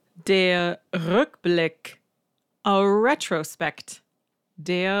Der Rückblick. A retrospect.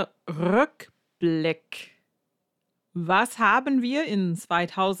 Der Rückblick. Was haben wir in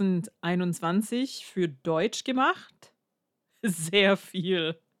 2021 für Deutsch gemacht? Sehr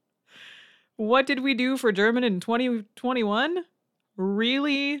viel. What did we do for German in 2021?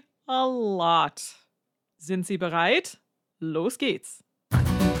 Really a lot. Sind Sie bereit? Los geht's.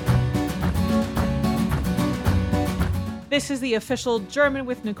 This is the official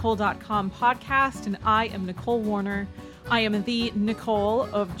GermanWithNicole.com podcast, and I am Nicole Warner. I am the Nicole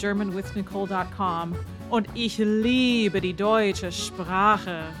of GermanWithNicole.com, und ich liebe die deutsche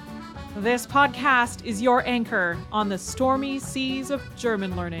Sprache. This podcast is your anchor on the stormy seas of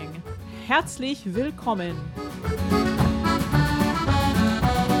German learning. Herzlich willkommen.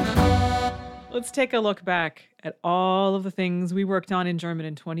 Let's take a look back at all of the things we worked on in German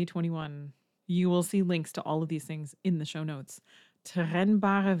in 2021. You will see links to all of these things in the show notes.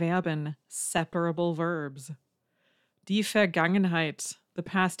 Trennbare Verben, separable verbs. Die Vergangenheit, the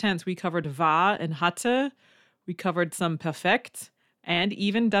past tense. We covered war and hatte. We covered some perfekt and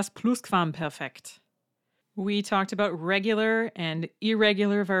even das Plusquamperfekt. We talked about regular and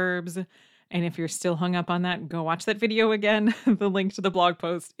irregular verbs. And if you're still hung up on that, go watch that video again. The link to the blog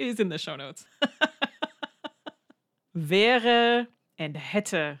post is in the show notes. Wäre and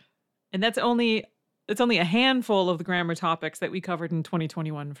hätte. And it's only a handful of the grammar topics that we covered in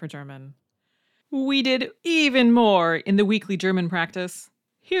 2021 for German. We did even more in the weekly German practice.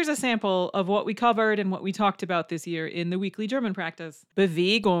 Here's a sample of what we covered and what we talked about this year in the weekly German practice.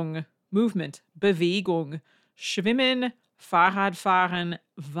 Bewegung, movement, Bewegung, Schwimmen, Fahrradfahren,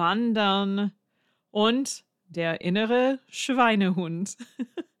 Wandern und der innere Schweinehund.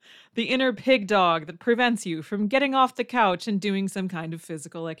 The inner pig dog that prevents you from getting off the couch and doing some kind of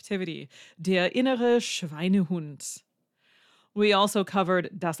physical activity. Der innere Schweinehund. We also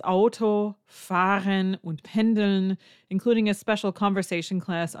covered das Auto, Fahren und Pendeln, including a special conversation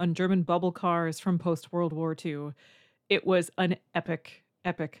class on German bubble cars from post-World War II. It was an epic,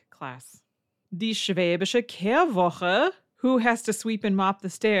 epic class. Die Schwäbische Kehrwoche. Who has to sweep and mop the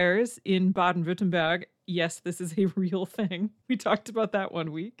stairs in Baden-Württemberg? Yes, this is a real thing. We talked about that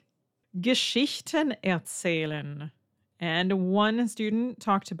one week. Geschichten erzählen. And one student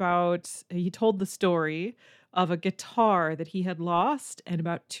he told the story of a guitar that he had lost, and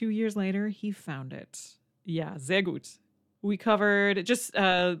about 2 years later, he found it. Yeah, sehr gut. We covered, just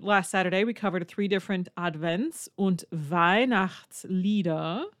last Saturday, we covered 3 different Advents- und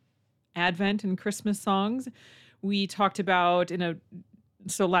Weihnachtslieder, Advent and Christmas songs. We talked about,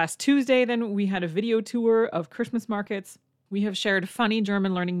 so last Tuesday, then we had a video tour of Christmas markets. We have shared funny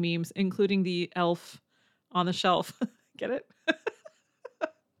German learning memes, including the elf on the shelf. Get it?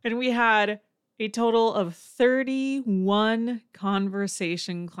 And we had a total of 31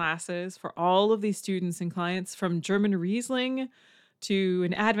 conversation classes for all of these students and clients, from German Riesling to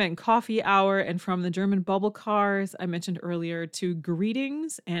an Advent coffee hour, and from the German bubble cars I mentioned earlier to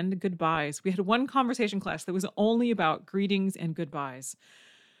greetings and goodbyes. We had one conversation class that was only about greetings and goodbyes.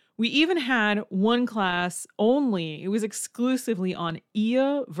 We even had one class only, it was exclusively on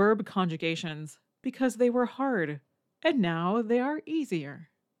ihr verb conjugations because they were hard, and now they are easier.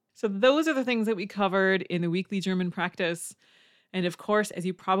 So those are the things that we covered in the weekly German practice. And of course, as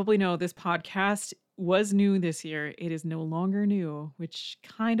you probably know, this podcast was new this year. It is no longer new, which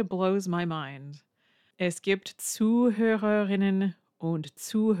kind of blows my mind. Es gibt Zuhörerinnen und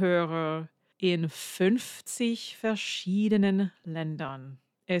Zuhörer in 50 verschiedenen Ländern.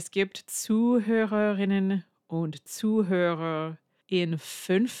 Es gibt Zuhörerinnen und Zuhörer in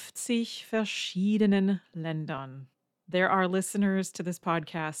 50 verschiedenen Ländern. There are listeners to this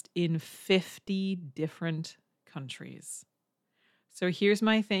podcast in 50 different countries. So here's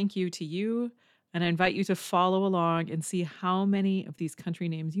my thank you to you, and I invite you to follow along and see how many of these country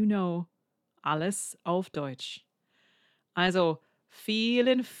names you know. Alles auf Deutsch. Also,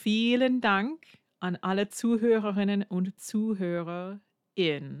 vielen, vielen Dank an alle Zuhörerinnen und Zuhörer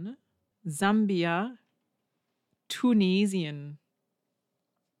in Sambia, Tunesien,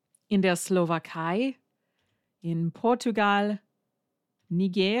 in der Slowakei, in Portugal,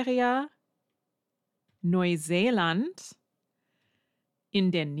 Nigeria, Neuseeland,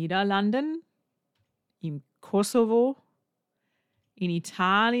 in den Niederlanden, im Kosovo, in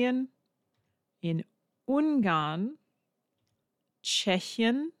Italien, in Ungarn,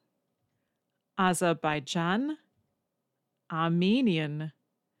 Tschechien, Aserbaidschan, Armenien,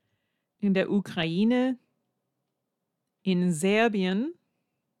 in der Ukraine, in Serbien,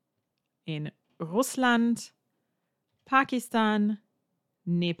 in Russland, Pakistan,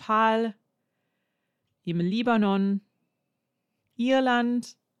 Nepal, im Libanon,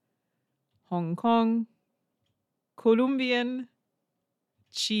 Irland, Hongkong, Kolumbien,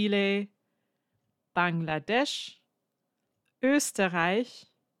 Chile, Bangladesch, Österreich,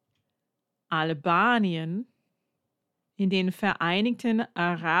 Albanien, in den Vereinigten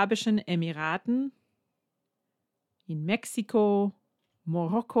Arabischen Emiraten, in Mexiko,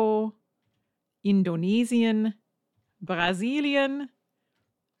 Marokko, Indonesien, Brasilien,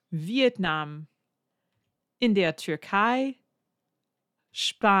 Vietnam, in der Türkei,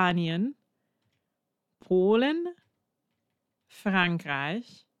 Spanien, Polen,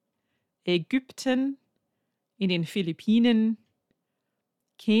 Frankreich, Ägypten, in den Philippinen,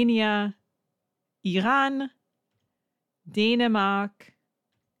 Kenia, Iran, Dänemark,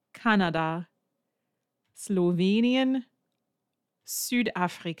 Kanada, Slowenien,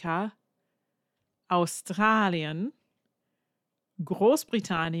 Südafrika, Australien,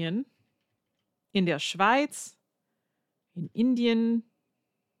 Großbritannien, in der Schweiz, in Indien,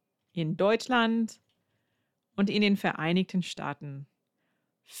 in Deutschland und in den Vereinigten Staaten.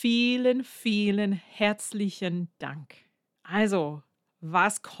 Vielen, vielen herzlichen Dank. Also,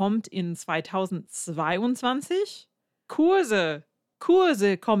 was kommt in 2022? Kurse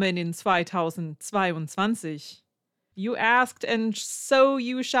kommen in 2022. You asked and so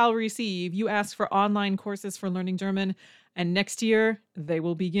you shall receive. You asked for online courses for learning German, and next year they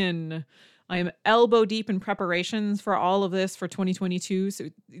will begin. I am elbow deep in preparations for all of this for 2022, so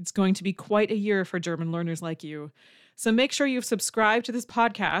it's going to be quite a year for German learners like you. So make sure you've subscribed to this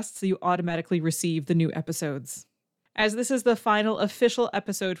podcast so you automatically receive the new episodes. As this is the final official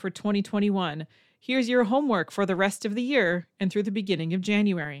episode for 2021, here's your homework for the rest of the year and through the beginning of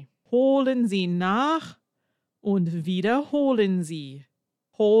January. Holen Sie nach und wiederholen Sie.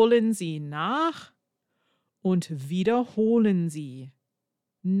 Holen Sie nach und wiederholen Sie.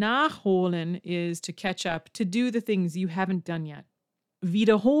 Nachholen is to catch up, to do the things you haven't done yet.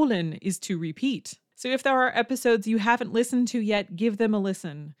 Wiederholen is to repeat. So if there are episodes you haven't listened to yet, give them a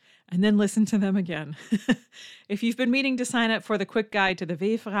listen, and then listen to them again. If you've been meaning to sign up for the quick guide to the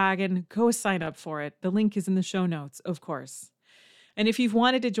W-Fragen, go sign up for it. The link is in the show notes, of course. And if you've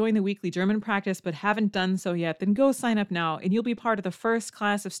wanted to join the weekly German practice but haven't done so yet, then go sign up now, and you'll be part of the first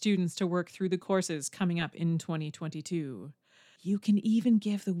class of students to work through the courses coming up in 2022. You can even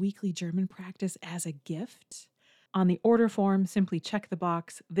give the weekly German practice as a gift. On the order form, simply check the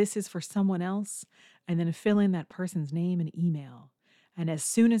box, "This is for someone else," and then fill in that person's name and email. And as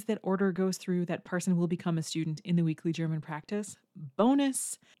soon as that order goes through, that person will become a student in the weekly German practice.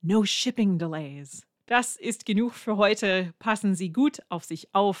 Bonus, no shipping delays. Das ist genug für heute. Passen Sie gut auf sich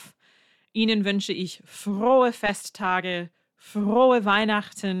auf. Ihnen wünsche ich frohe Festtage, frohe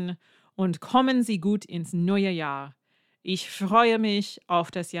Weihnachten und kommen Sie gut ins neue Jahr. Ich freue mich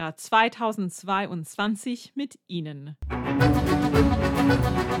auf das Jahr 2022 mit Ihnen.